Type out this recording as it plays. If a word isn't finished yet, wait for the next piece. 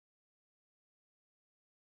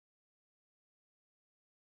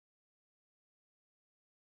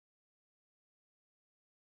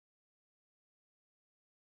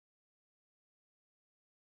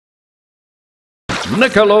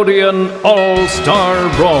Nickelodeon All-Star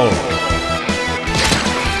Brawl.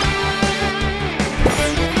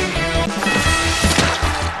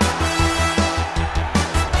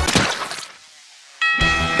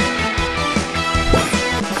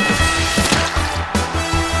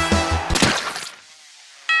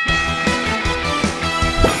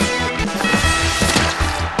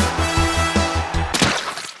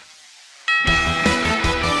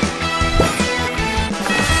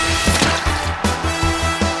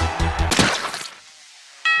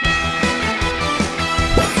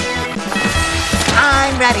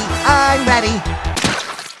 I'm ready.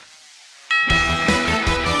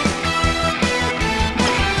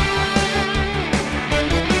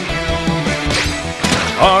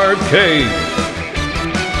 Arcade.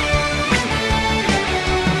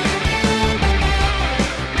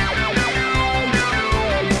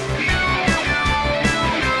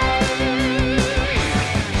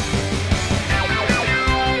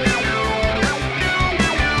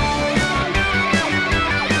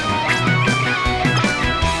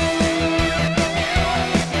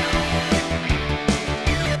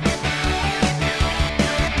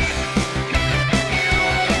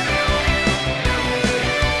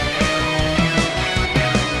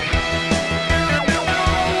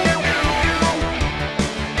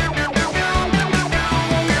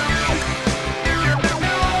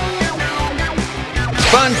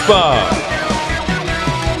 SpongeBob!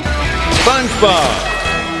 SpongeBob!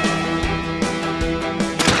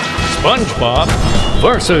 SpongeBob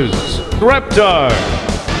versus Reptar!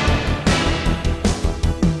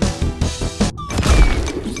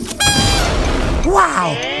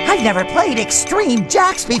 Wow! I've never played Extreme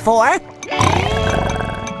Jacks before!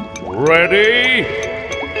 Ready?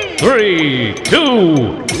 3,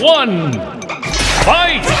 2, 1,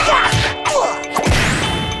 fight!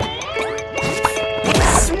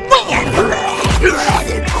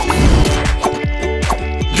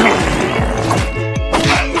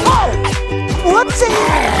 Whoopsie!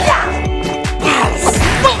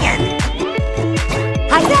 Swinging!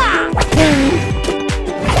 Hi-ya!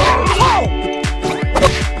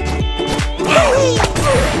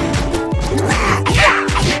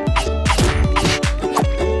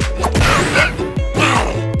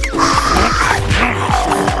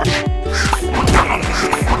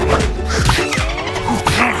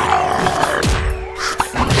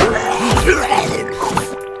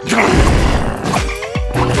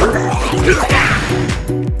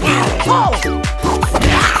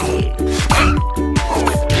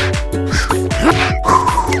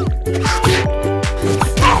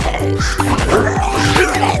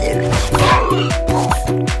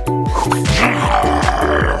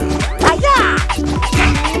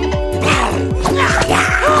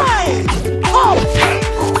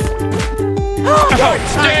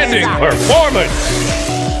 Outstanding performance!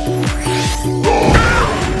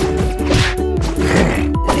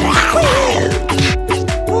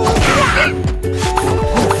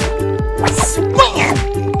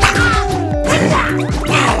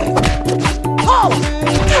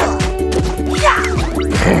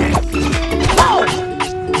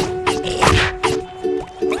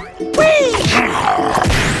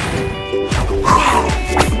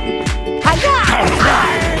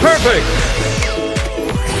 Perfect!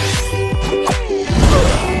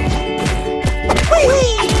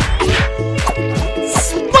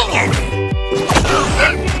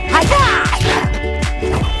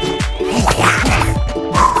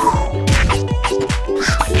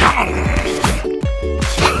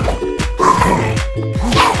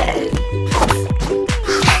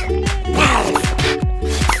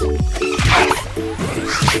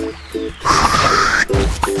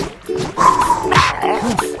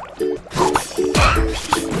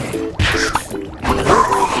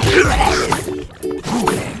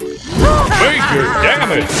 Major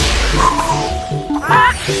damage!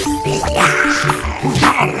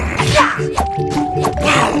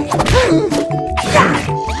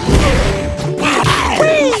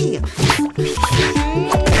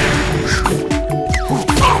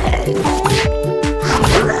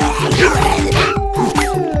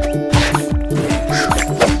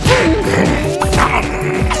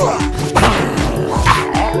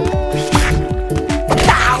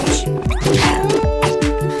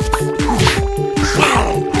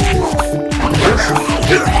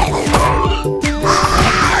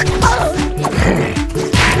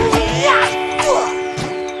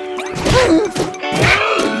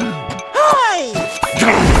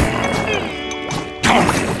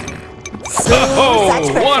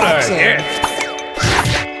 Oh, what a hit!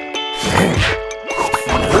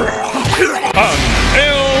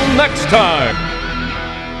 Until next time!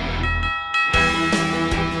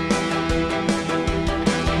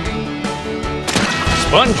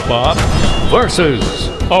 SpongeBob versus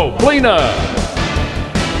Oblina.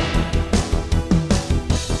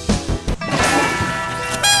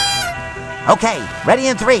 Okay, ready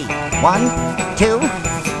in 3. 1, 2,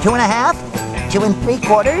 2.5, 2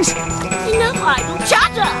 3/4. Enough idle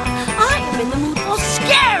chatter! I am in the mood for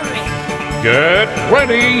scary! Get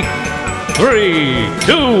ready. 3,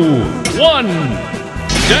 2, 1.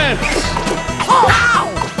 Dance. Oh! Ow!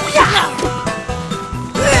 Yeah!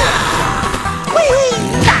 Whee!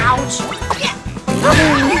 Ouch! Whee!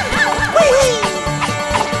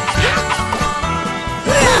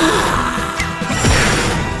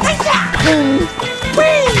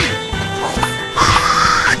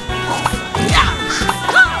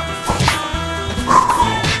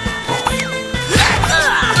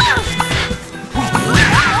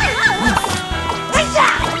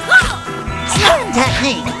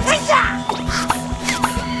 Technique.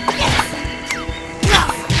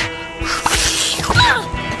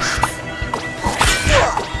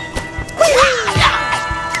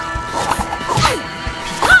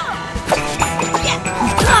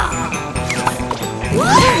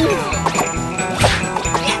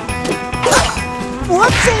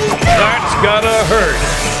 Whoopsie! That's gotta hurt.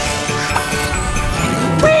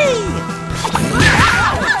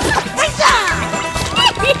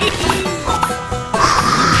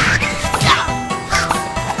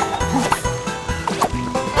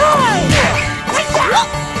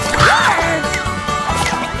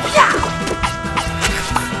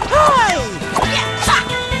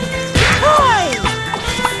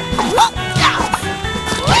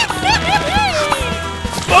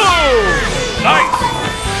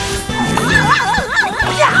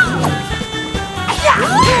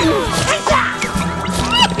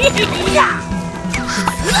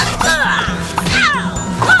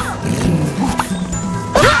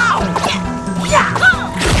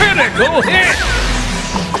 Pinnacle hit!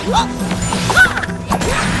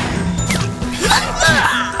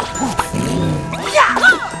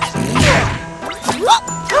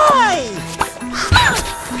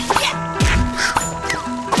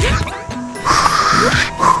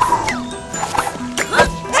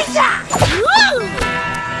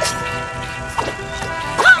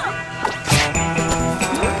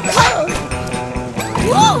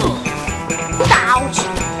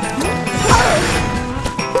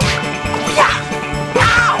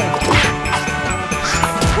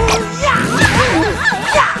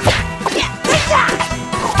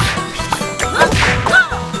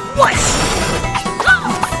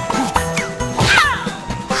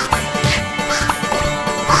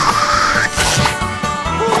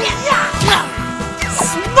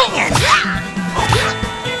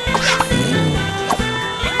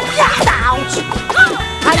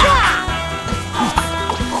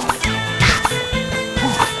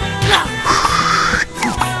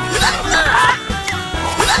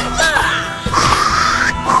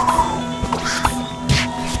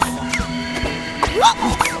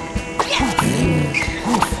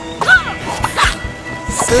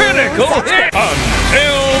 Pinnacle hit!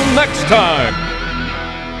 Until next time!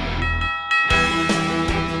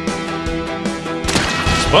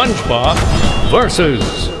 SpongeBob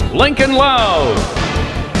versus Lincoln Loud!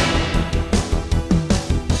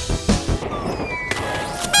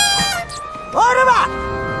 Order up!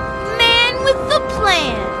 Man with the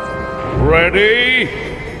plan! Ready?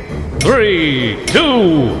 3,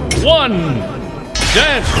 2, 1,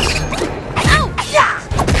 dance!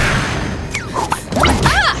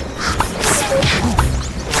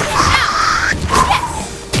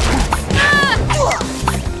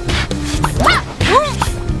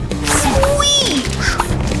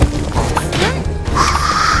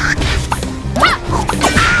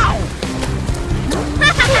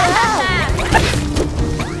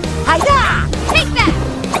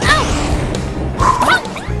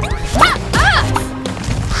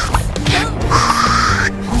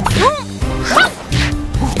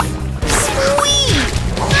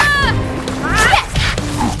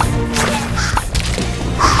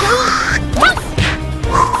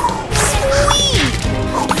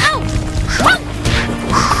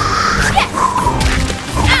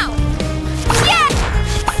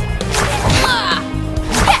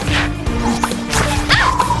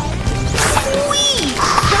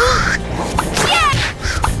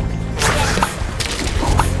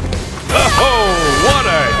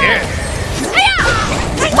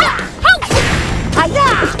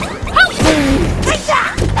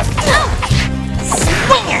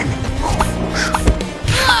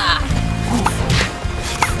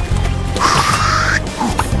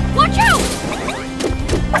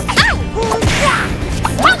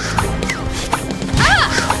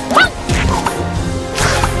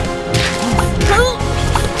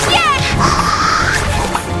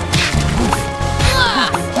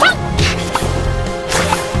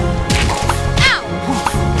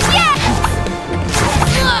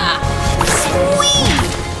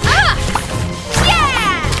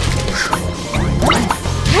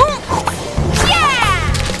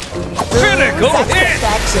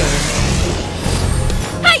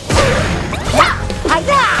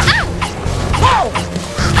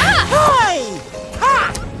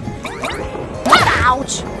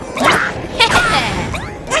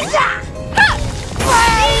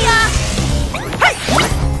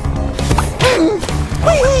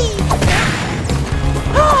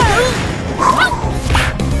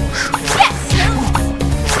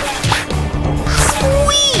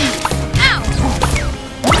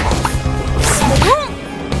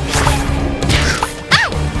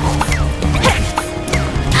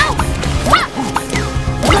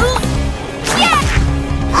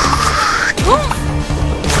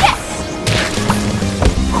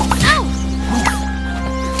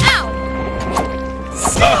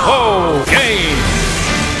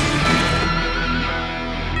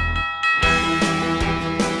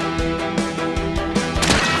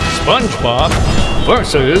 SpongeBob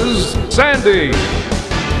versus Sandy.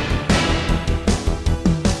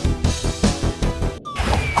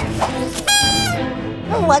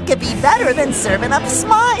 What could be better than serving up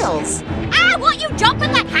smiles? I want you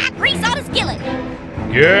jumping like hot grease on a skillet.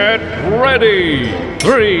 Get ready.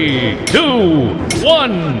 3, 2,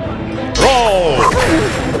 1, roll.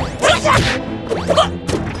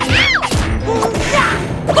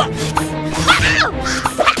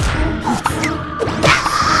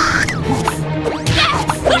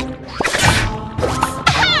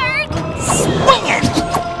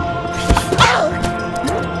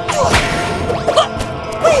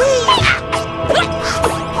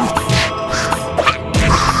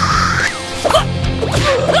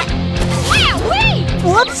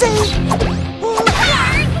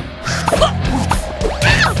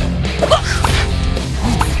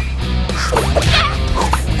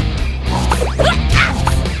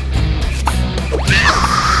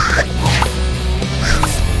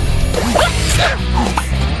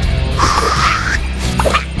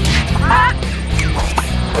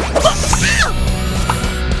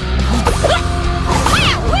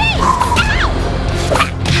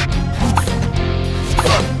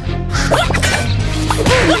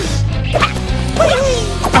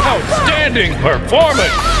 Outstanding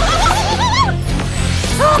performance!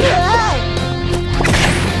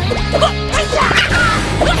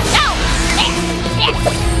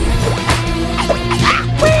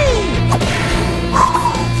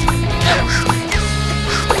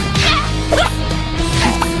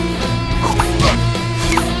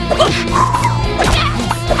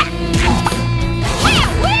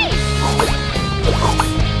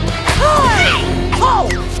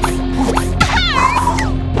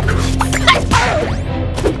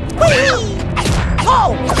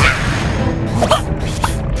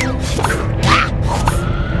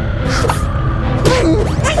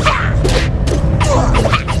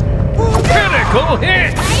 Critical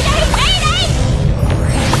hit!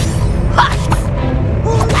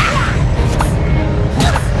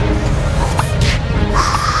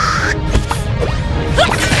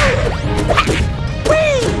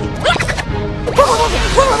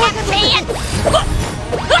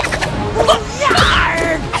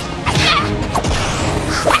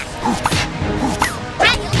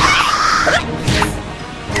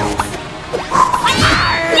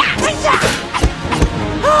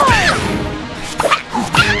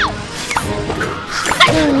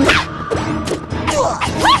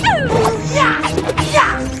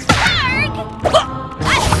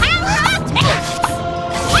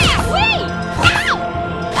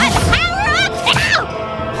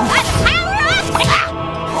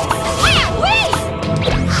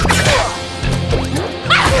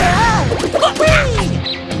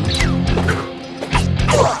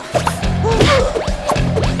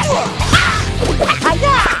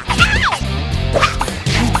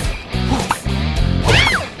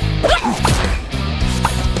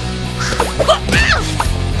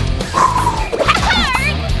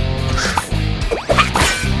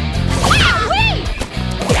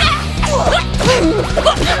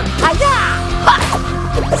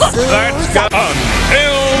 That's got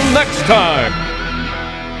until next time.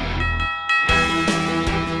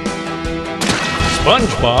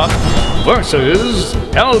 SpongeBob versus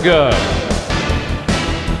Helga.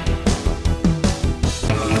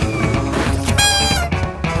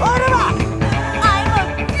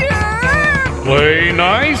 Play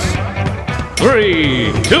nice.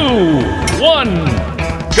 3, 2, 1,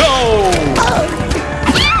 go!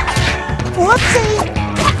 Whoopsie!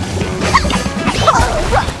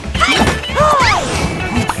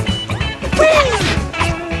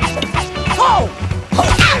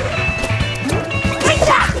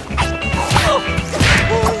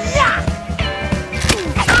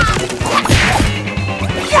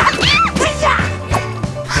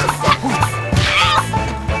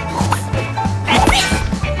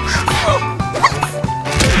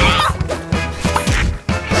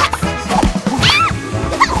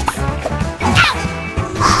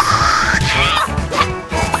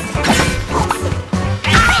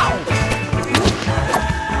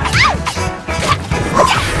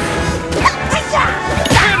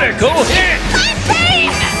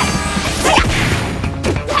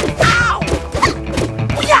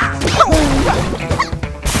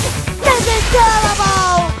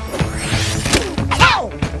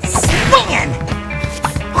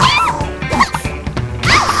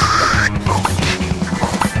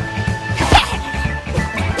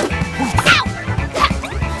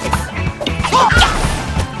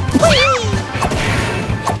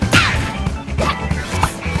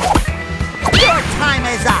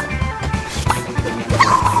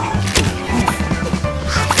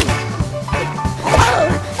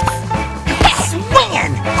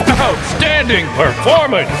 Outstanding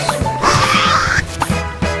performance!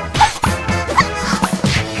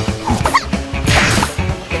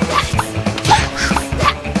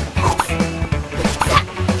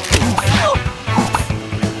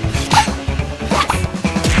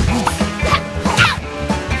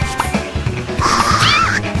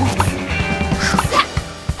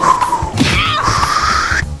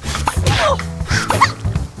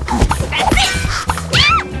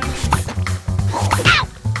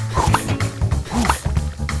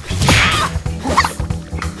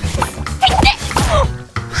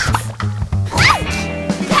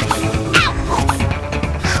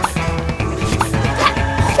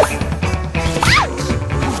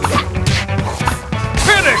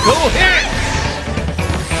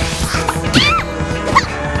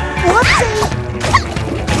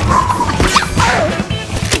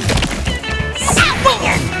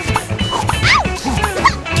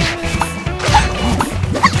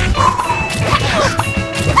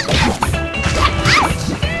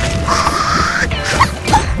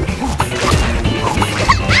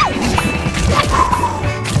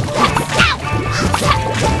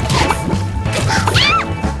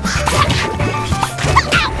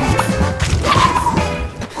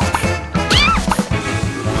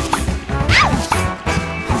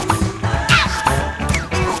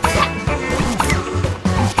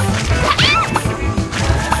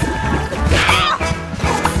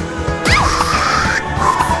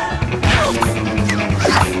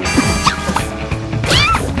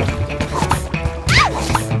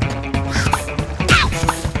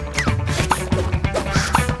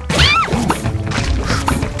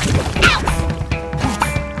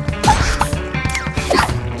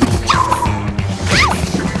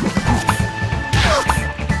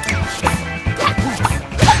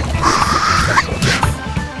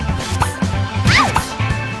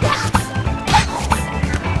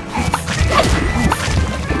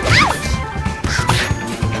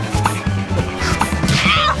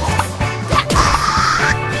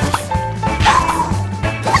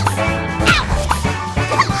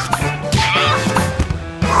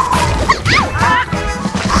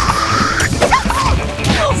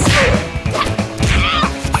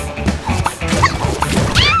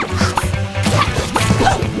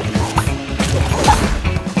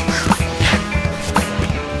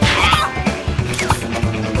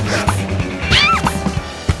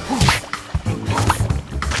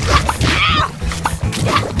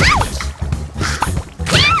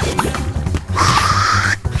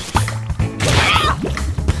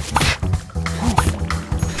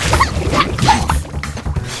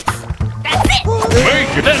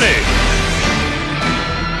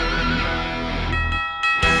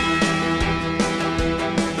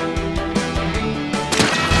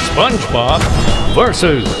 SpongeBob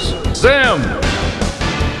versus Zim.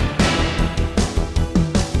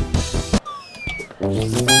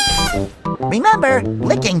 Remember,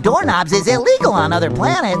 licking doorknobs is illegal on other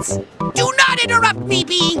planets. Do not interrupt me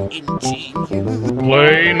being ingenious.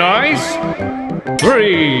 Play nice.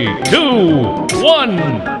 3, 2, 1,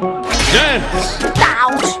 dance.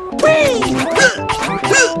 Ouch! Whee!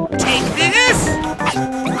 Take this.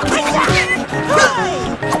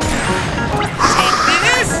 Take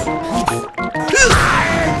this.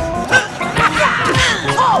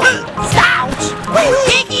 Oh! Ouch! Whee!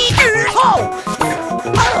 Oh!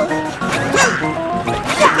 Oh!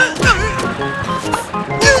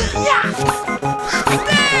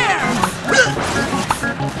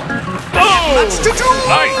 To do.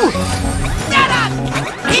 Nice. Get up.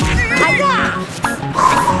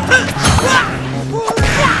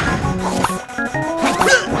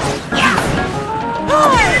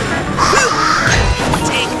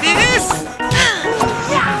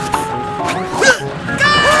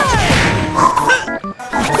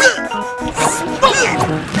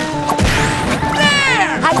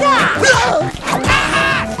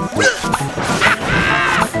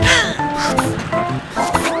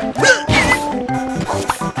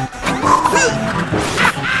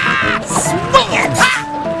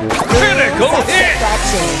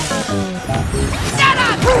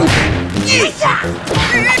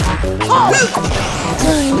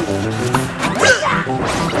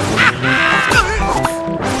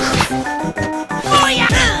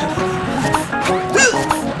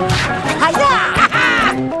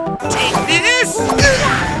 Take this.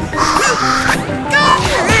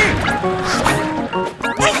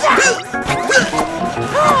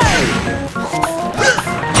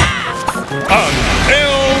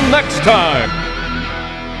 Until next time.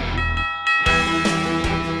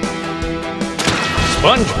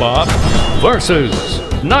 SpongeBob versus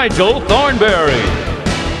Nigel Thornberry.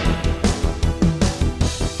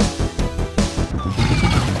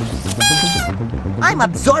 I'm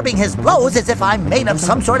absorbing his blows as if I'm made of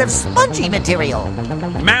some sort of spongy material.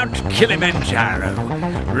 Mount Kilimanjaro,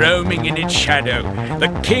 roaming in its shadow, the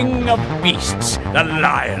king of beasts, the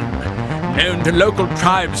lion, known to local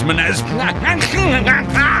tribesmen as...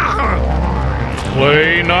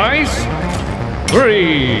 Play nice.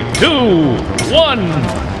 3, 2, 1,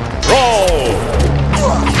 roll!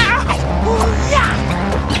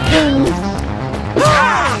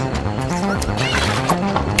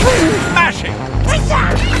 Smashing!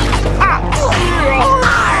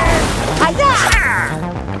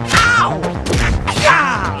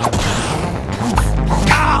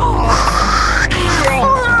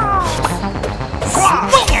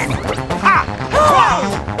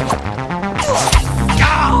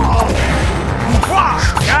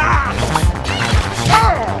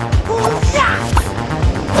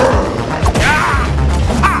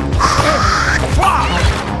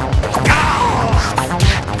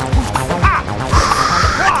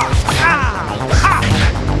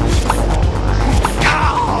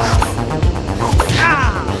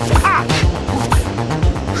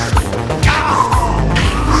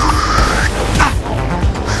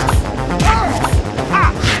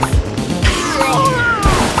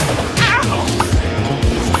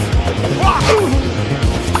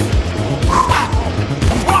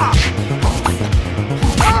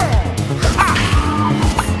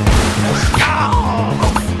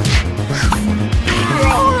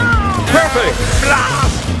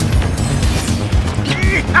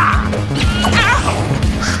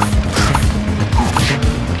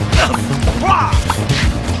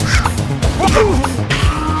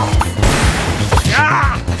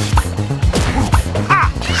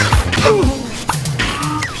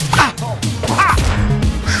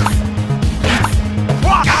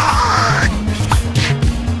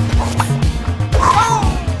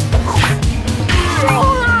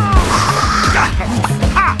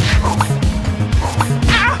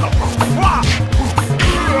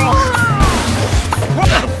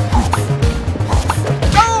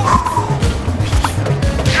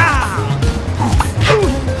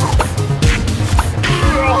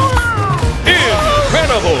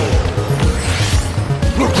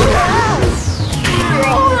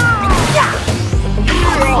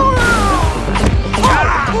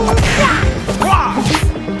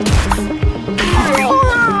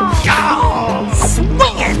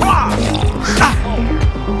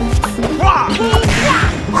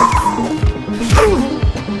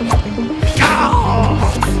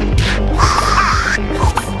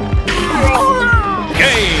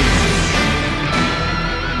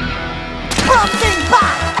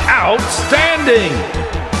 Outstanding!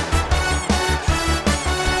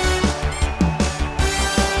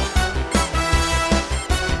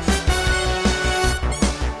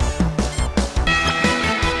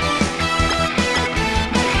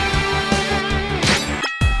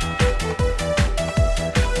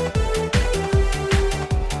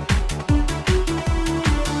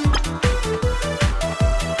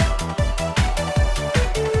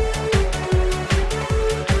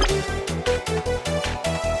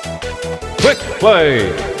 Quick play.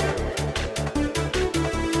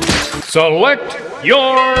 Select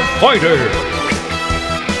your fighter.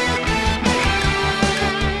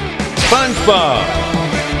 SpongeBob.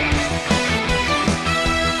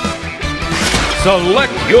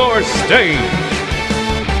 Select your stage.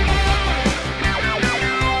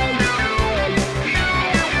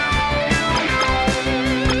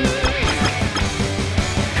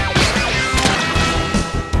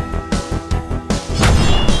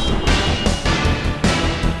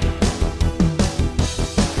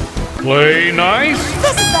 Play nice.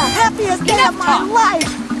 This is the happiest day of my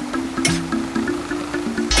life!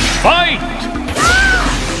 Fight!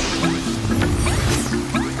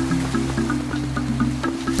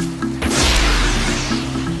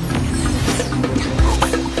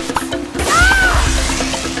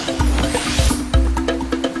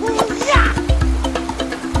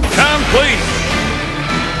 Complete!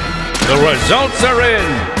 The results are in,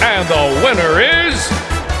 and the winner is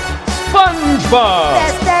SpongeBob!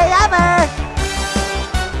 Best day ever!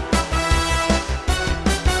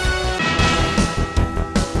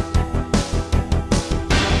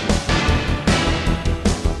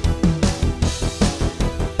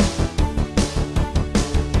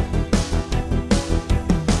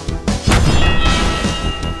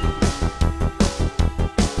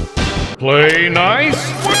 Play nice.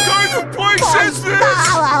 What kind of place is this?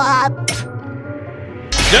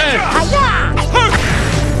 Dance. Hi-ya!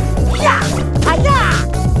 Yeah! Hi-ya!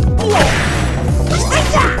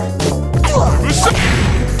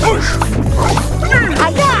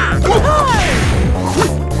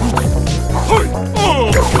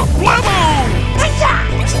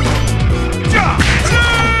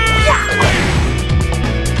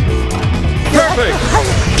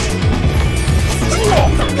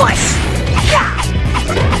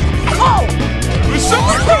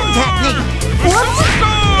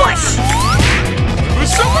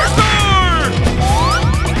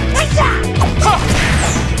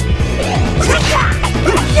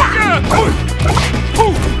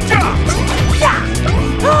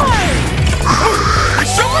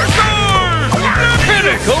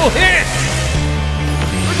 Critical hit!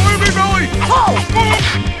 Leave me, Billy!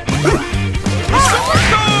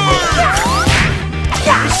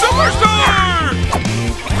 Superstar!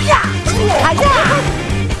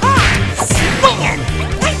 Swing it!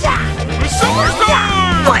 Superstar!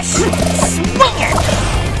 Push! Swing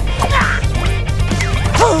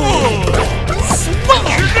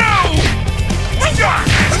it!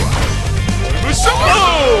 Swing it!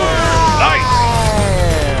 Nice!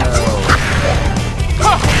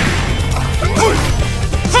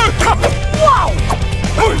 Whoa!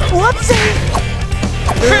 Whoopsie!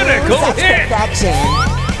 Critical That's hit! perfection.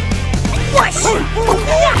 Push!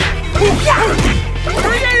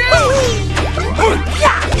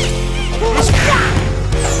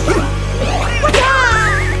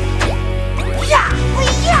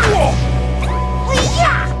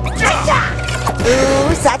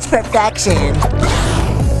 Ooh, such perfection.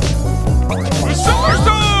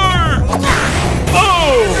 Superstar!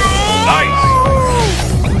 Oh! Nice!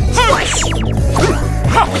 Push!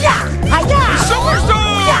 Hi-ya!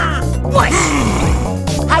 Superstar! Push!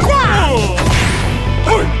 Hi-ya!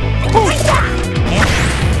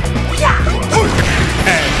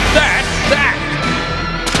 And that's that!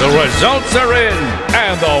 The results are in,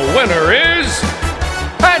 and the winner is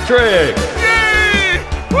Patrick!